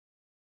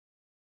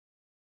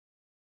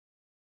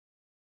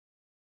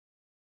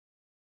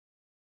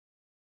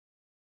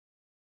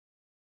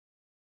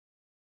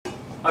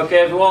Okay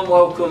everyone,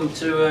 welcome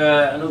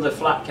to another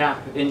Flatcap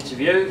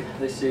interview.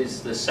 This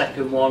is the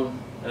second one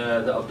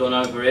that I've done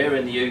over here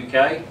in the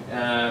UK.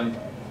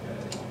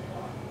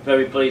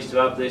 Very pleased to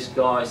have this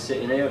guy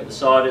sitting here at the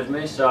side of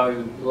me, so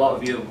a lot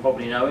of you will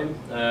probably know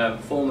him.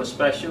 Former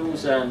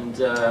Specials and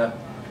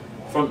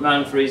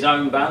frontman for his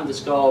own band, the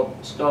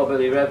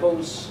Skabilly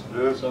Rebels.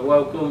 Yeah. So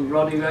welcome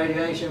Roddy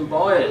Radiation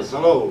Byers.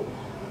 Hello.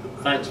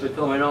 Thanks for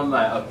coming on, mate.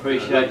 I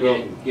appreciate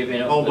you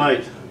giving up. Old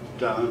mate,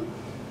 Darren.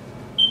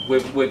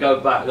 We go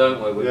back,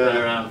 don't we? We've been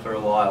around for a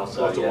while,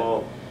 so Quite a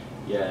while.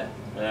 Yeah.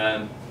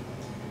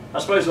 I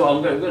suppose what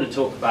I'm going to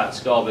talk about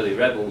Skabilly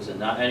Rebels and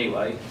that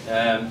anyway.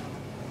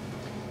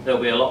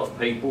 There'll be a lot of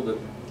people that.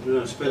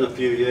 Yeah, it's been a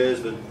few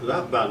years with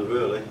that band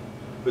really.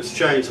 It's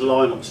changed. The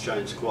lineup's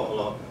changed quite a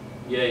lot.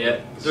 Yeah.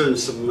 Doing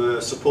some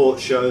support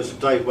shows.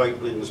 Dave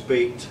Wakeling's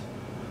Beat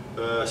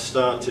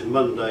started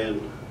Monday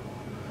in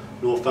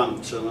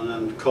Northampton, and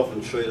then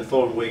Coventry the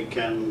following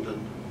weekend,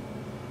 and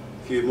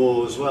a few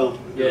more as well.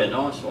 Yeah,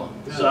 nice one.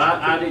 Yeah, so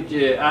how did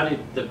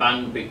the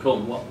band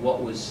become?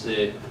 What was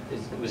it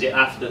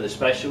after the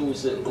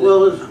Specials?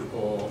 Well,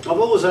 or? I've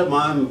always had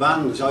my own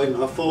bands.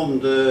 I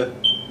formed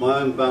my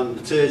own band,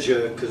 the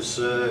Tearjerkers,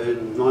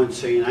 in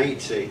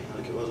 1980. I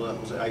think it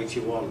was it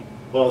 81?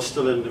 Well, I was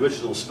still in the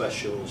original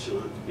Specials, you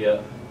know.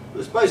 Yeah.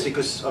 It's basically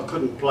because I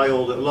couldn't play a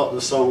lot of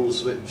the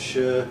songs which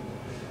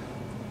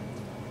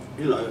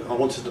you know, I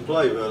wanted to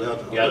play really.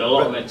 You had a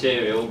lot of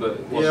material, but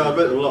yeah, I'd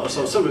written a lot of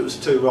songs. Some of it was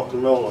too rock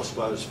and roll, I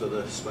suppose, for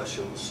the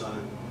Specials. So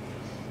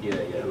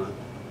yeah. You know.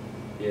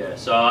 Yeah.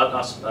 So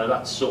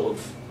that's sort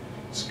of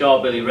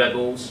Skabilly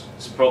Rebels.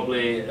 It's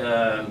probably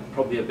a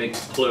big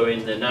clue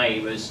in the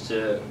name as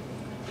to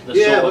the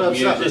sort of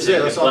music that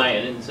you're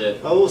playing, isn't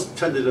it? I always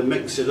tended to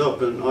mix it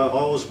up, and I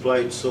always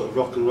played sort of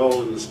rock and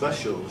roll in the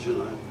Specials, you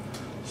know.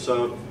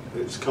 So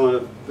it's kind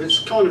of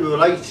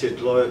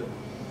related. Like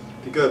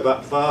if you go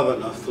back far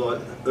enough,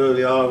 like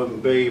early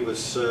R&B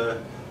was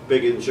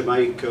big in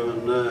Jamaica,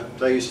 and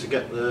they used to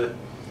get a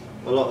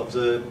lot of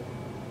the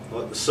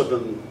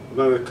Southern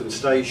American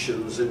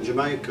stations in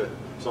Jamaica,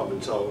 so I've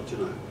been told, you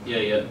know.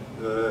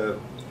 Yeah.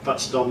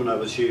 Fats Domino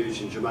was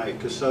huge in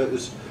Jamaica, so it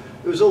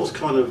was always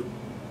kind of,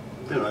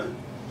 you know,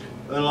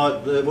 and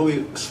like when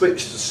we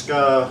switched to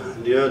ska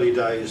in the early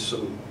days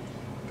from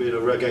being a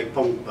reggae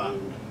punk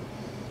band,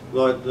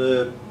 like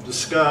the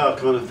ska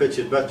kind of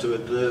fitted better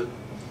with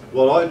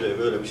what I do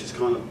really, which is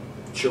kind of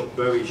Chuck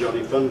Berry,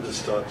 Johnny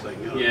Thunders type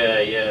thing, you know.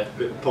 Yeah. A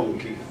bit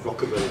punky,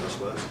 rockabilly, I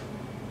suppose.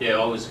 Yeah,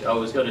 I was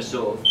going to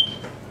sort of,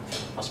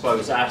 I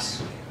suppose,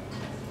 ask.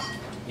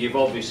 You've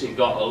obviously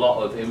got a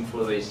lot of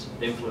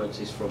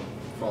influences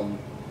from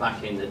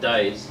back in the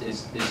day.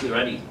 Is there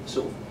any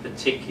sort of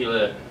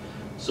particular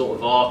sort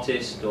of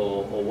artist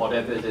or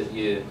whatever that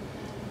you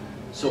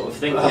sort of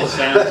think your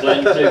sounds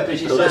lend to?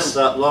 Because you sound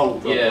that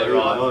long. Probably, yeah,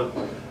 right. You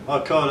know, I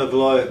kind of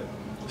like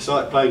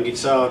started playing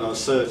guitar when I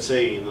was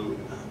 13, and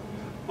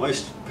I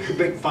used to be a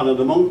big fan of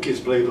the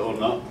Monkees, believe it or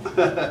not.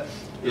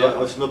 Yeah.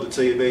 I used to love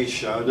the TV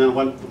show, and then I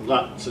went from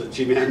that to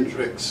Jimi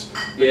Hendrix.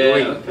 Yeah,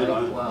 Week, okay, you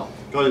know. wow.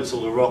 Got into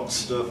all the rock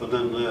stuff, and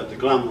then the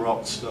glam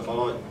rock stuff. I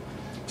like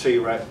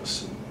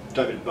T-Rex, and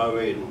David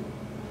Bowie, and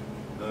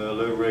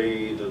Lou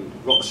Reed, and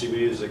Roxy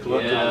Music, all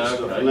that kind of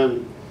stuff. Okay. And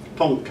then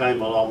punk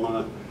came along,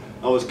 and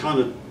I was kind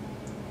of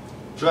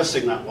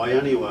dressing that way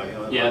anyway.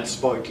 I had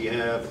spiky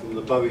hair from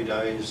the Bowie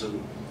days,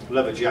 and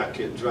leather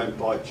jacket, drain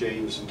pipe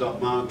jeans, and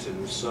Doc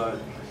Martens. So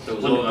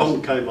when the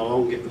punk came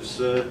along, it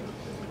was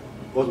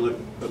wasn't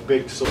a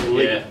big sort of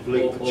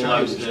leap for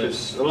change,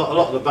 because a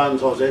lot of the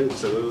bands I was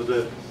into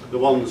were the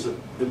ones that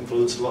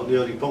influenced a lot of the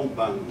early punk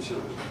bands, you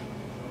know.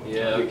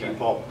 Yeah, Iggy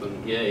Pop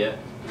and you know,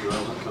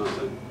 that kind of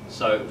thing.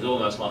 So it was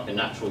almost like a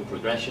natural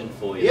progression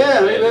for you.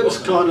 Yeah, really, it was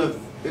kind of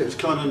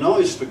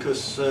nice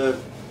because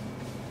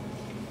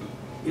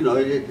you know,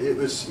 it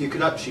was, you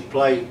could actually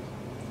play,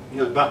 you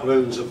know, back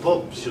rooms of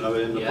pubs, you know,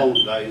 in the punk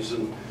days,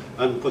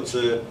 and put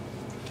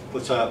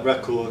out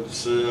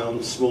records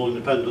on small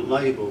independent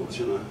labels,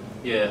 you know.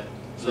 Yeah.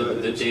 So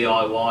the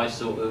DIY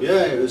sort of.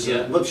 Yeah, it was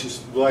much as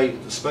the way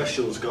the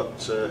Specials got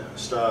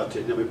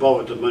started. You know, we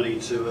borrowed the money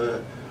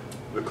to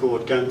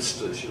record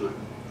Gangsters, you know.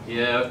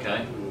 Yeah.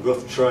 Okay. And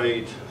Rough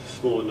Trade,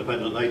 small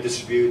independent, they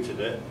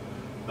distributed it,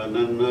 and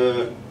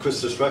then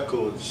Christus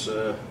Records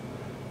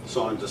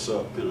signed us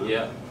up, you know.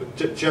 Yeah.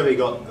 But Jerry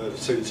got a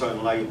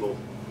two-tone label,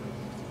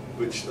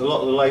 which a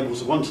lot of the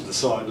labels that wanted to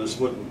sign us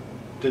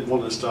didn't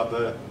want us to have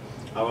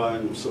our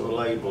own sort of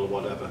label or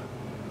whatever.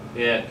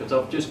 Yeah, because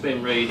I've just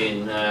been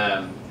reading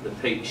the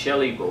Pete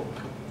Shelley book.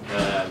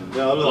 Yeah,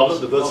 I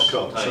love the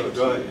Buzzcocks, they were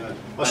great. Yeah.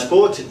 I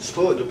supported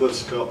the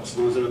Buzzcocks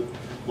when I was in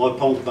my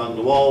punk band,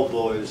 the Wild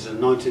Boys,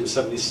 in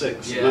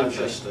 1976 in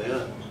Manchester. Okay.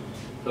 Yeah.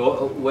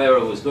 So where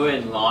I was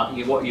going,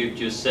 like what you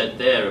just said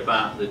there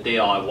about the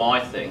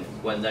DIY thing,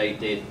 when they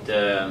did,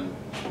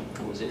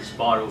 was it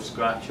Spiral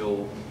Scratch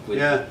or?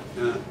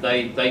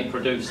 They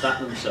produced that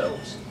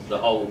themselves, the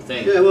whole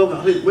thing. Yeah, well,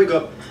 I think we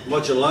got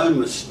Roger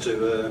Lomas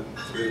who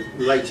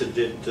later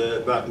did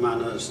Bad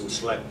Manners and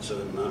Selector,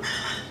 and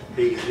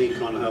he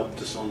kind of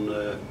helped us on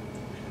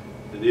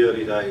in the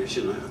early days,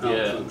 you know, Yeah.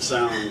 Elephant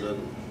Sound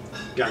and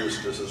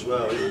Gangsters as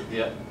well, you know.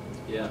 Yeah,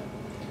 yeah.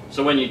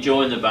 So when you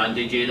joined the band,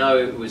 did you know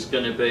it was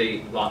going to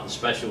be like the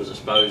Specials, I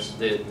suppose,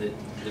 the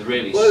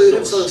really Well,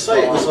 sort it's of like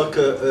I say, it was style? like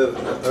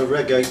a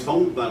reggae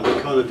punk band.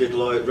 We kind of did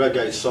like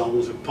reggae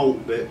songs with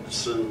punk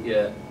bits and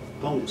Yeah,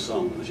 punk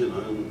songs, you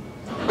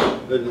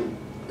know, and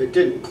it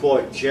didn't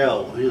quite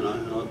gel, you know.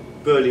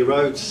 And Burley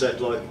Rhodes said,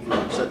 like, you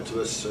know, said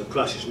to us,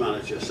 Clash's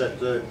manager,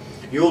 said,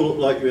 you all look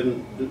like you're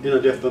in a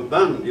different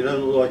band. You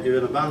don't look like you're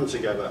in a band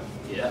together.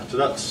 yeah. So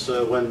that's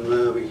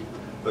when we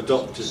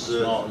adopted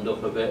Smartened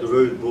up a bit. the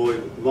rude boy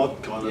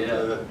mod kind Yeah.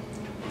 of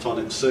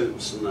tonic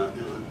suits and that,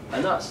 you know.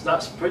 And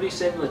that's pretty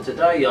similar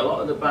today. A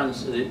lot of the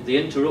bands, the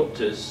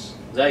Interrupters,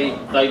 they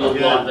look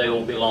Yeah. like they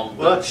all belong.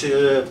 Well,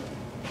 actually,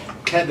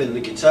 Kevin,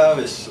 the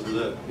guitarist of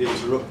the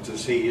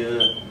Interrupters, he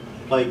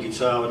played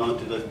guitar when I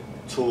did a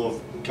tour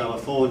of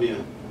California.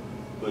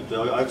 But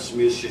I had some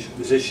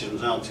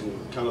musicians out in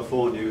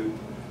California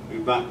who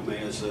backed me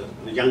as the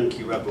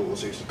Yankee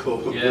Rebels, used to call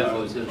them. Yeah, you know. I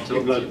was going to talk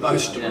Even to though you about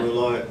most that, of them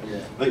were like, yeah.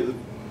 I think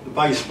the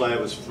bass player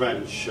was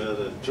French,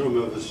 the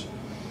drummer was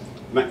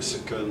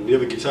Mexican, the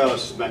other guitarist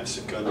was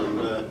Mexican, and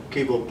the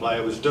keyboard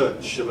player was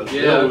Dutch. But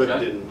they Yeah, all okay.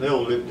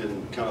 lived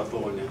in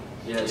California.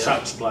 Yeah, The yeah.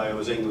 sax player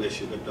was English,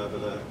 he lived over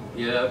there.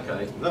 Yeah,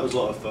 okay. That was a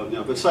lot of fun, you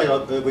know. But say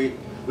like, we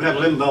had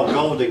Limbal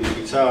Golding, the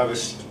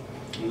guitarist,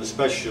 and the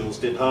Specials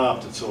did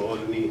half the tour,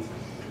 and he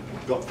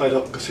got fed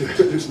up because he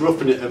was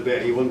roughing it a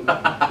bit. He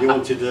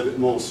wanted a bit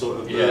more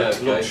sort of Yeah,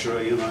 okay.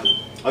 luxury, you know.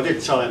 I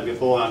did tell him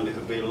beforehand it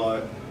would be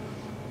like,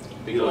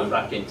 Be going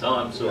back in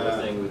time sort of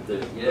Yeah. thing with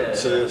the,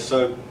 but,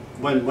 so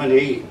when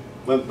he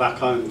went back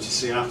home to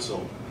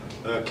Seattle,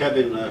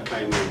 Kevin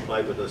came in and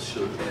played with us.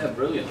 You know. Yeah,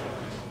 brilliant.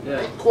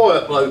 Yeah.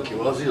 Quiet bloke he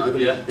was, you know,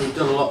 but Yeah. he'd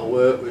done a lot of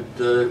work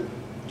with,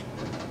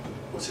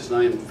 what's his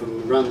name,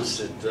 from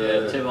Rancid?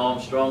 Yeah, Tim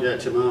Armstrong. Yeah,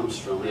 Tim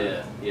Armstrong.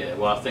 Yeah, yeah.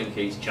 Well, I think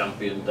he's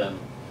championed them.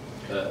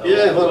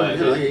 Yeah, along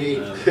the well, way, you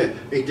know,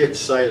 hasn't he did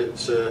say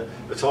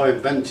that I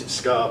invented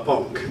ska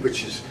punk,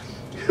 which is,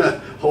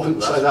 I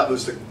wouldn't say that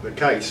was the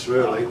case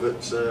really,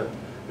 but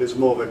it's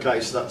more of a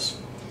case that's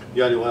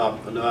the only way I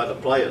knew how to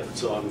play at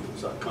the time,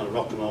 was that kind of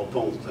rock and roll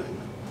punk thing.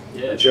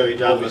 Yeah, And Jerry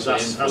Davies obviously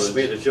asked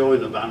me to influenced.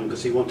 join the band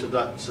because he wanted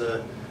that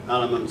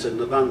element in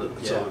the band at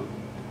the Yeah. time.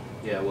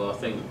 Yeah, well, I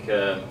think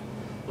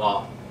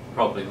like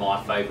probably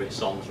my favourite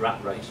song's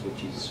Rat Race,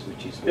 which is.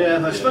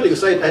 Yeah, it's funny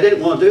because they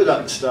didn't want to do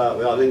that to start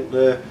with. I think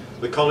the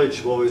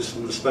college boys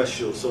and the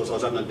Specials thought I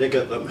was having a dig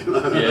at them. You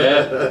know?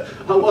 Yeah.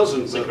 I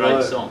wasn't. It's a but,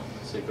 great song.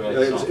 It's a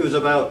great song. It was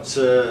about,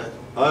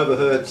 I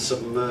overheard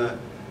some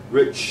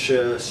rich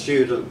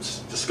students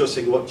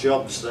discussing what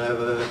jobs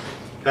their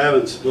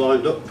parents had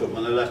lined up for them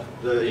when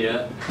they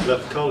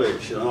left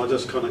college. You know, I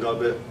just kind of got a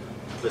bit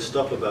pissed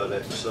off about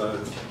it, so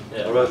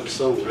Yeah. I wrote the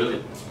song.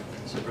 Brilliant.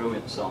 It's a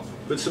brilliant song.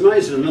 But it's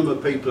amazing the number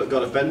of people that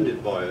got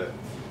offended by it,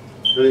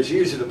 and it's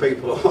usually the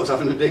people I was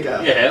having a dig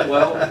at. Yeah,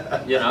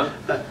 well, you know,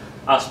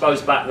 I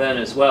suppose back then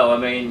as well, I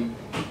mean,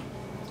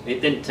 it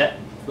didn't take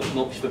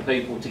much for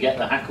people to get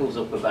the hackles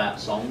up about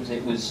songs.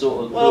 It was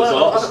sort of, there was a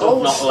lot of stuff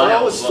not allowed. I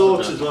always thought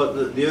wasn't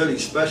as like the early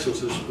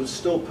Specials was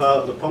still part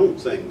of the punk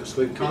thing, because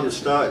we kind of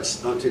started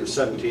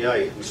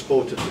 1978 and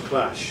sported the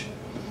Clash,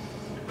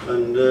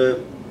 and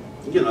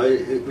you know,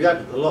 we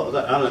had a lot of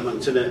that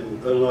element in it,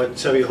 and like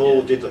Terry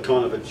Hall did the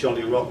kind of a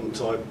Johnny Rotten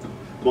type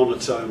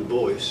monotone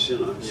voice, you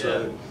know,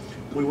 so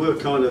we were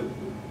kind of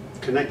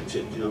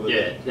connected, you know,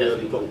 with the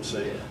early punk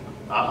scene. Yeah.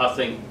 I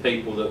think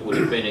people that would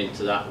have been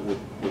into that would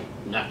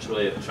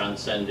naturally have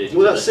transcended.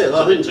 Well, that's it.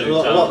 I think a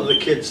lot two-tone. of the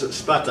kids that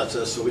spat at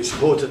us, so we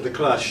supported the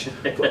Clash,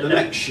 but the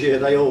next year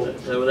they all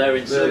They were there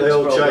in suits. they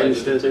all probably,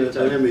 changed with the their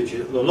two-tone. image.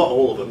 Well, not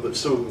all of them, but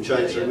some of them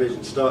changed their image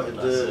and started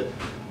That's it.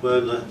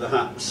 wearing the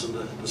hats and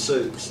the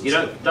suits. And You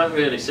stuff. don't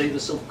really see the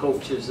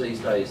subcultures these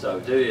days, though,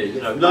 do you?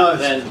 You know, No, back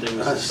then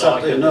there was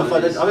sadly enough, I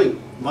psychedelics. think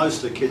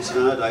most of the kids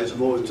nowadays are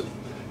more into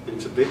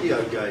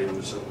video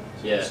games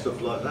and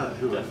stuff like that.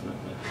 You know. Definitely.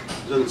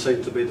 It doesn't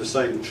seem to be the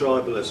same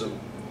tribalism.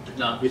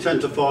 No. You tend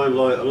to find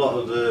like a lot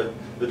of the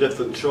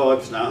different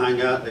tribes now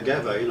hang out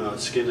together, you know,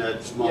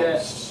 skinheads,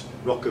 mods,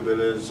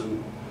 rockabillys,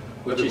 and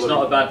Which is everybody.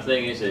 not a bad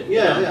thing, is it?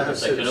 Yeah, You know, yeah,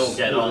 because they can all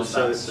get on.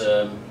 so That's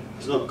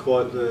it's not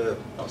quite the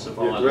not so the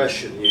violent.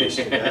 aggression you used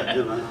to get,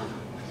 you know.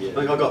 Yeah. I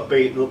think I got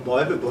beaten up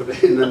by everybody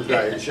in them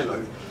days, you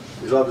know.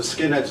 Because either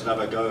skinheads would have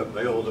a go at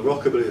me, or the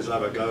rockabillys would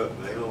have a go at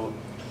me, or,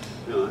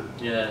 you know,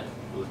 Yeah.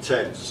 or the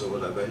Teds or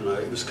whatever, you know.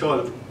 It was kind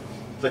of,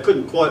 they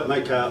couldn't quite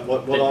make out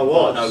what Didn't I quite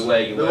was. know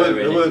where you they were weren't, in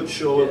they it. weren't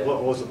sure Yeah.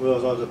 what was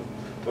either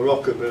a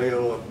rockabilly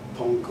or a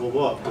punk or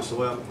what, because the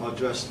way I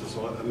dressed was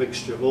like a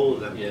mixture of all of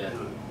them. Yeah. You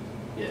know.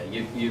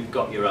 Yeah, you've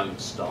got your own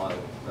style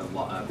and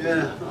what have you.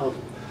 Yeah,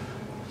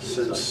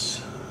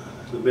 since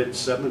the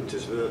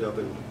mid-70s really I've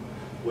been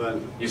wearing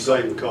the You've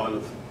same kind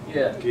of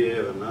Yeah.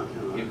 gear and that,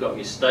 you know. You've got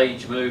your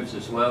stage moves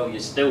as well. You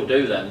still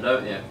do them,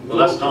 don't you? The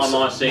last time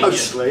I seen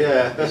mostly,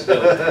 yeah. you,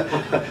 still.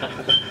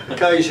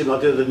 Occasionally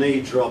I do the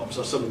knee drops.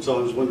 I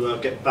sometimes wonder when I'll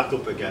get back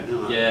up again. You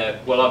know. Yeah.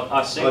 Well,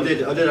 I've seen. I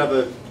did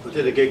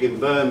a gig in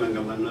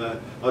Birmingham, and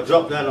I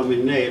dropped down on my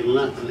knee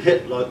and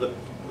hit like the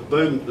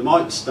boom, the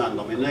mic stand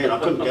on my knee, and I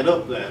couldn't get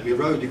up there. My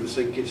roadie was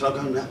thinking, so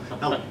I'm going to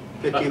help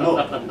pick him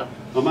up. And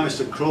I managed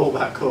to crawl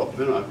back up,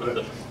 you know,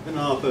 but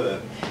half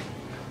hurt.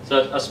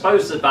 So I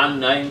suppose the band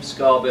name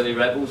Skabilly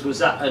Rebels, was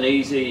that an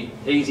easy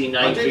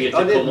name for you to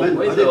come up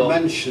with? I did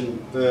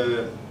mention,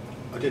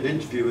 I did an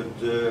interview with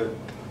the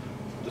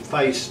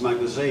Face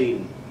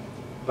magazine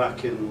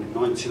back in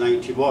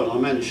 1981. I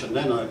mentioned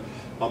then I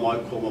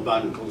might call my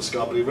band called the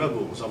Skabilly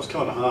Rebels. I was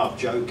kind of half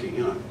joking,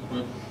 you know.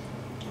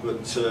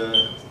 But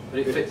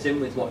it fits in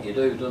with what you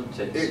do, doesn't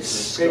it? It's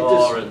the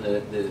ska and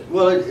the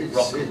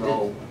rock and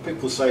roll.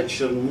 People say it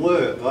shouldn't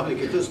work, but I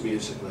think it does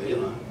musically, you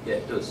know. Yeah,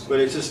 it does. But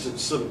it's just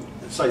some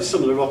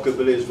of the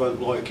rockabillys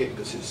won't like it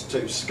because it's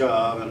too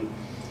ska, and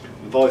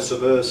vice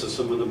versa.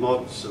 Some of the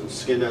mods and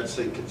skinheads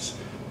think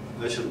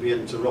they shouldn't be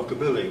into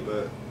rockabilly,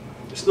 but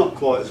it's not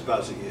quite as bad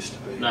as it used to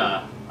be.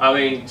 Nah, I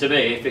mean, to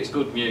me, if it's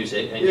good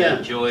music and you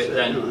enjoy it,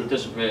 then it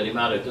doesn't really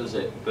matter, does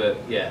it? But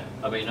yeah,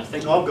 I mean, I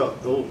think I've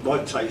got all my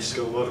tastes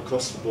go right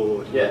across the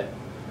board. Yeah.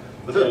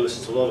 I don't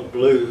listen to a lot of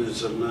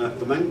blues and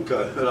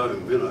flamenco at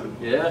home, you know.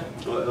 Yeah.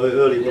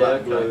 Early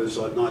black blues,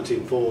 like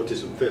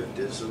 1940s and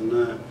 50s, and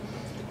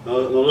I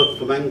love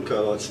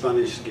flamenco, like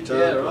Spanish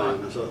guitar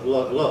playing. Right. So a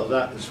lot of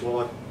that is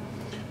why I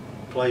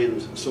play in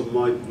some of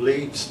my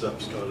lead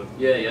stuff's kind of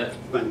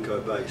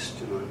flamenco based,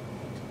 you know.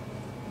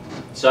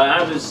 So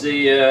how does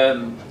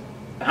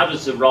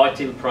the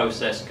writing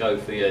process go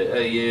for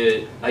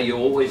you? Are you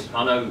always?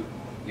 I know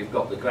you've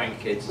got the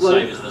grandkids, the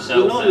same as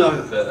myself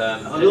now. But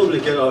I normally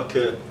get like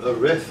a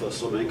riff or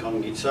something on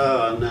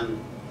guitar, and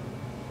then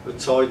a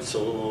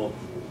title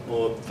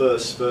or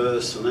first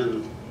verse, and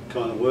then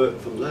kind of work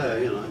from there,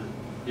 you know.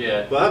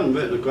 Yeah. But I haven't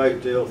written a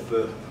great deal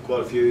for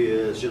quite a few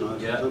years, you know.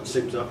 I don't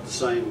seem to have the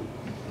same,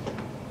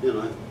 you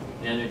know.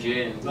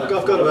 Energy and I've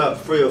got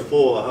about 3 or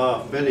 4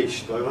 half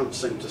finished, but I don't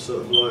seem to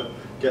sort of like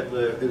get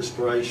the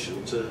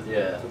inspiration to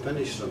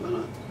finish them, you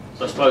know.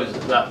 So I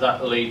suppose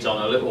that leads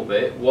on a little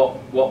bit.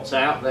 What's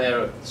out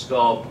there at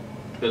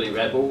Skabilly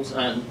Rebels,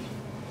 and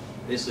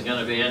is there going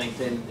to be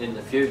anything in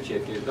the future?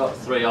 If you've got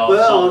 3 half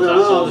songs,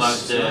 that's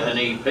almost an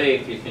EP.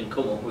 If you can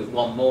come up with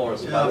one more, I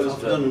suppose.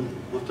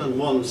 I've done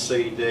 1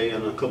 CD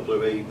and a couple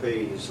of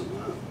EPs and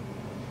that.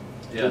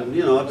 Yeah. And,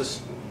 you know, I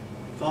just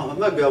thought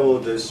maybe I will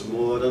do some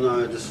more. I don't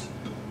know. I just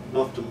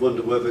often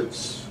wonder whether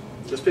it's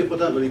because people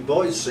don't really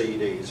buy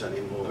CDs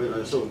anymore. You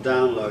know, sort of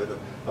download.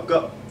 I've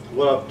got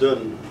what I've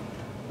done.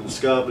 And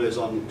Skabilly is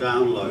on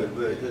download,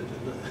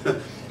 but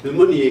the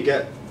money you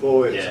get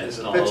for it is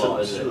a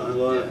pittance, you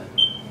know.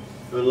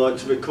 Like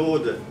to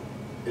record it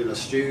in a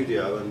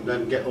studio and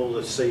then get all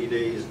the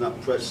CDs and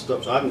that pressed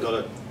up. So I haven't got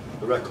a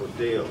record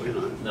deal, you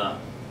know. No.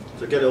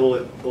 To get it all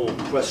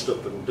pressed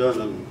up and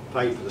done and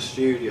pay for the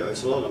studio,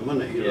 it's a lot of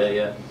money, you know.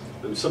 Yeah.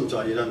 And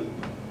sometimes you don't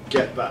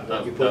get back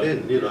what you put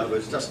in, you know.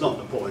 But that's not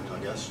the point, I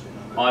guess.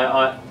 You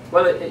know?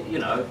 Well, you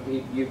know,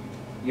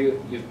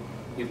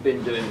 you've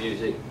been doing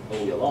music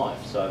all your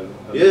life, so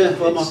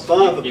well, my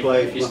father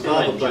played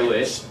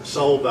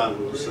soul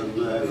bands in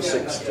the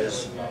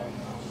 60s,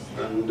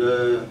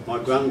 and my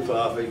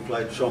grandfather, he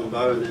played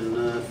trombone in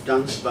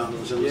dance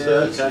bands in the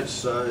 30s. Okay.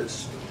 So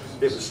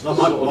it was not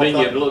sort of in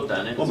your blood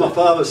then, isn't it? My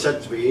father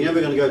said to me, "You're never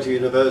going to go to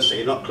university.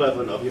 You're not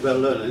clever enough. You better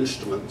learn an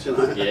instrument." You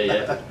know.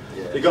 Yeah.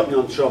 He got me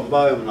on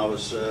trombone when I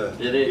was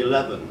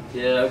 11.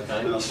 Yeah,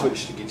 okay. And I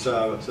switched to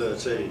guitar at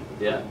 13.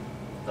 Yeah.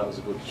 That was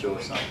a good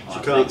choice.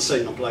 You can't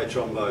sing or play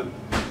trombone.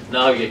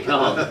 No, you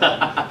can't.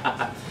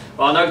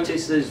 Well, I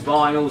noticed there's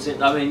vinyls.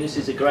 I mean, this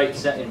is a great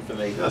setting for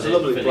me. That's a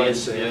lovely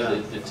place.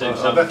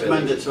 I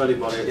recommend it to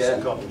anybody. It's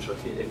in Coventry.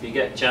 If you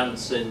get a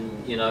chance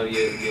and you know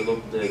you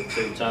love the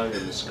two-tone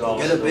and the ska.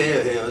 Get a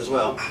beer here as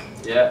well.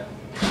 Yeah.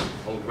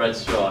 Old Red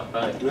Stripe,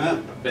 eh?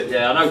 Yeah. But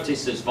yeah, I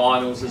noticed there's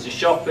vinyls. There's a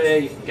shop here.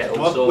 You can get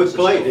all sorts. We've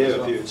played here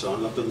a few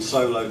times. I've done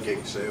solo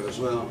gigs here as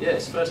well. Yeah,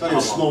 it's first only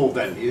a small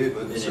venue,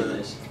 but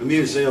the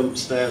museum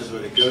upstairs is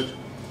really good.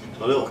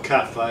 A little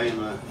cafe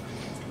and a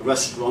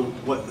restaurant,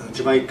 a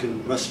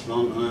Jamaican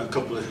restaurant, and a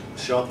couple of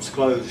shops,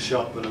 clothes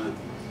shop and a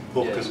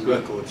book and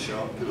record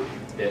shop. You know.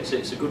 Yeah,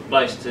 it's a good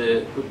place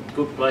to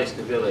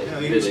visit. Yeah,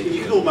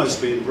 you could almost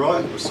be in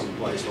Brighton or some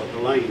place like the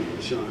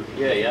Lanes, you know.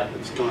 Yeah.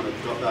 It's kind of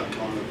got that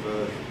kind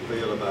of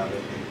feel about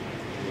it.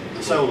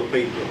 And so all the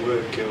people that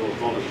work here are all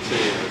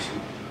volunteers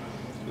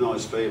and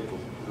nice people.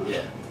 You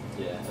know.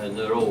 Yeah, and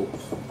they're all.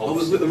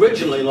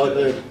 Originally, like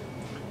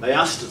they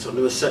asked us when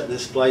they were setting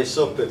this place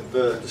up if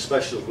the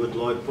specials would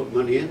like put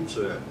money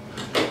into it.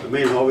 And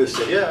me and Roddy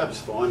said, yeah, that's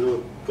fine.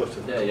 We'll put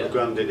a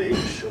grand in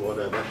each or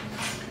whatever.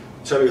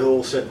 Terry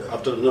Hall said,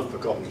 I've done enough for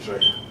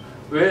Coventry.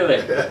 Really?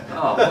 Yeah.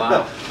 Oh,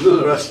 wow. None of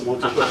the rest of them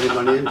want to put any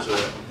money into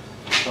it.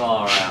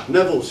 Far out.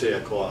 Neville's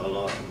here quite a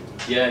lot.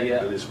 Yeah.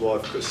 And his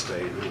wife,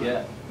 Christine.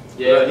 Yeah.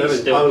 Yeah, they're he's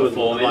in still Poland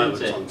performing, at the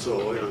isn't moment on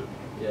tour, you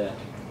know.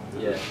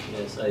 Yeah,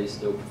 so he's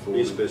still performing.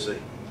 He's busy.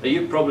 Are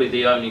you probably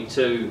the only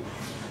two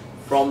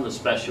from the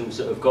specials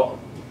that have got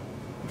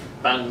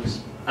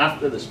bands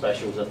after the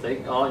specials, I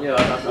think, aren't you?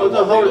 I don't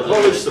know. Well,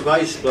 Horace, the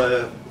bass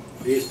player,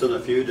 he's done a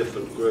few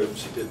different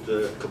groups. He did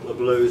a couple of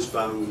blues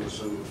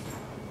bands and,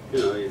 you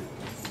know.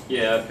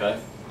 Yeah, okay.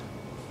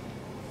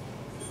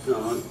 you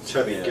know,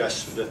 Terry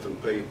guests for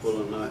different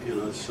people and that, you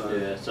know. So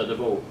yeah, so they're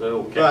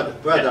all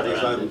Brad had his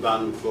own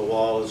band for a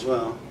while as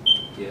well.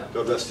 Yeah.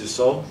 God rest his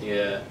soul.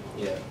 Yeah,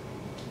 yeah.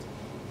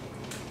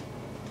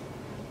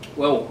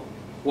 Well,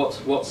 what's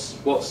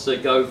the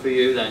go for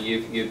you then?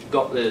 You've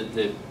got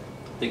the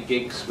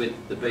gigs with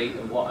the Beat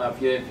and what have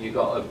you. Have you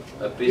got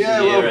a busy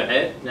year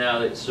ahead now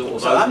that it's sort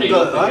of opening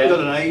up again? I haven't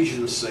got an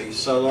agency,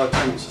 so I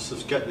tend to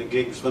sort of get the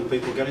gigs when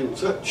people get in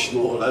touch,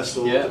 more or less,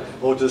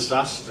 or just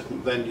ask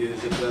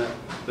venues if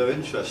they're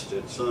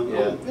interested. So you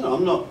know,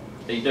 I'm not.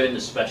 Are you doing the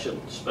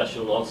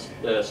specialised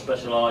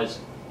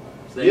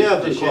things? Yeah,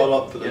 I've done quite a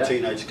lot for the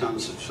Teenage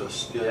Cancer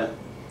Trust. Yeah.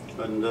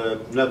 And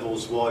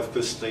Neville's wife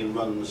Christine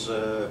runs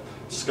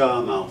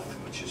Scarmouth,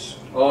 which is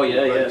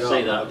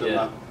see that.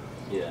 That.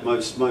 Yeah.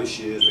 Most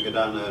years we go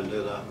down there and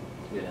do that.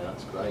 Yeah,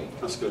 that's great.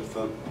 That's good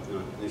fun. You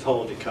know, these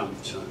holiday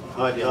camps.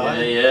 Hidey.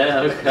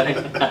 Yeah, okay.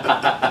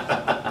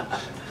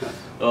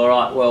 All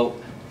right. Well,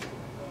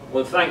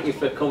 thank you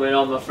for coming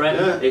on, my friend.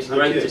 Yeah, it's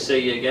great to see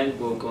you again.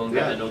 We'll go and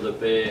get another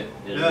beer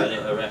in a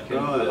minute, I reckon.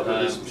 Right,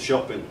 I'll do some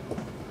shopping.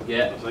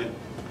 Yeah. I think.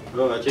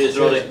 Right, cheers,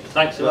 Roddy.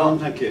 Thanks a lot.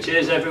 Thank you.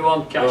 Cheers,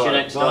 everyone. Catch you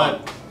next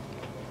time.